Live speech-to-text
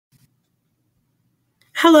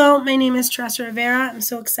Hello, my name is Teresa Rivera. I'm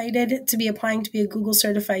so excited to be applying to be a Google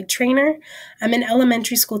certified trainer. I'm an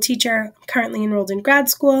elementary school teacher, currently enrolled in grad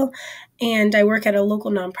school, and I work at a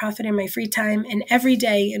local nonprofit in my free time. And every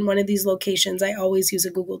day in one of these locations, I always use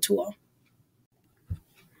a Google tool.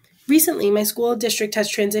 Recently, my school district has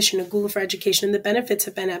transitioned to Google for Education, and the benefits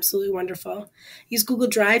have been absolutely wonderful. I use Google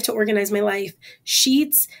Drive to organize my life,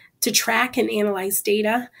 Sheets to track and analyze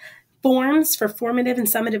data, Forms for formative and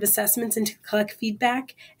summative assessments and to collect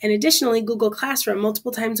feedback, and additionally, Google Classroom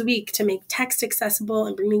multiple times a week to make text accessible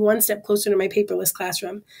and bring me one step closer to my paperless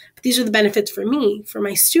classroom. But these are the benefits for me. For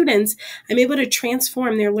my students, I'm able to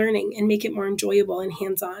transform their learning and make it more enjoyable and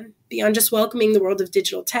hands-on. Beyond just welcoming the world of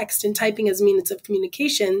digital text and typing as means of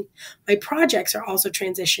communication, my projects are also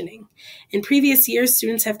transitioning. In previous years,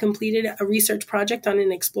 students have completed a research project on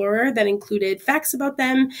an explorer that included facts about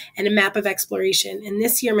them and a map of exploration. And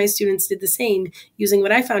this year, my students did the same using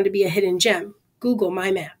what I found to be a hidden gem, Google My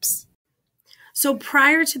Maps. So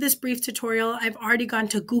prior to this brief tutorial, I've already gone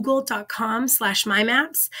to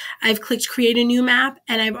google.com/mymaps. I've clicked create a new map,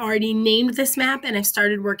 and I've already named this map, and I've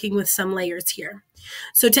started working with some layers here.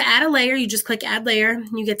 So to add a layer, you just click add layer,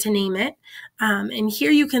 and you get to name it. And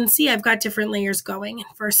here you can see I've got different layers going.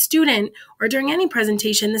 For a student or during any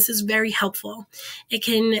presentation, this is very helpful. It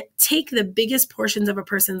can take the biggest portions of a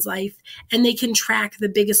person's life, and they can track the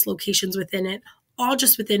biggest locations within it, all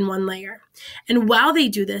just within one layer. And while they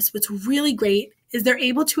do this, what's really great is they're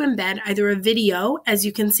able to embed either a video, as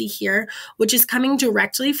you can see here, which is coming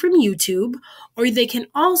directly from YouTube, or they can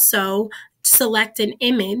also select an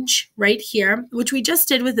image right here, which we just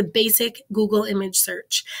did with a basic Google image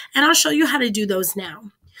search. And I'll show you how to do those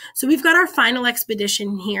now. So we've got our final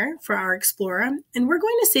expedition here for our explorer, and we're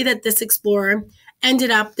going to say that this explorer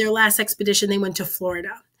ended up, their last expedition, they went to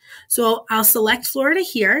Florida. So I'll select Florida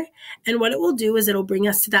here, and what it will do is it'll bring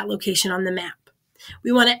us to that location on the map.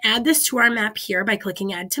 We want to add this to our map here by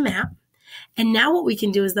clicking Add to Map. And now what we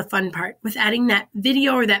can do is the fun part with adding that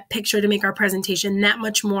video or that picture to make our presentation that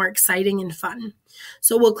much more exciting and fun.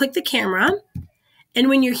 So we'll click the camera. And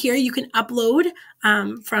when you're here, you can upload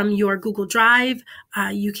from your Google Drive.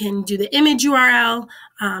 You can do the image URL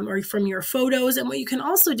or from your photos. And what you can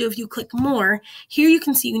also do if you click more, here you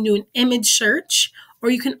can see you can do an image search, or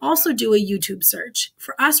you can also do a YouTube search.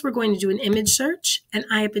 For us, we're going to do an image search, and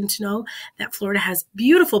I happen to know that Florida has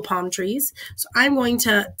beautiful palm trees. So I'm going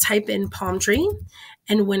to type in palm tree,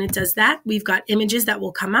 and when it does that, we've got images that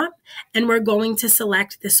will come up, and we're going to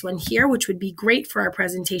select this one here, which would be great for our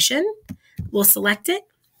presentation. We'll select it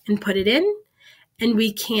and put it in, and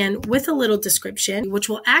we can, with a little description, which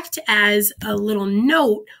will act as a little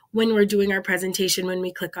note when we're doing our presentation when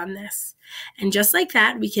we click on this. And just like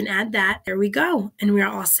that, we can add that. There we go. And we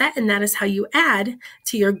are all set. And that is how you add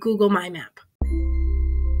to your Google My Map.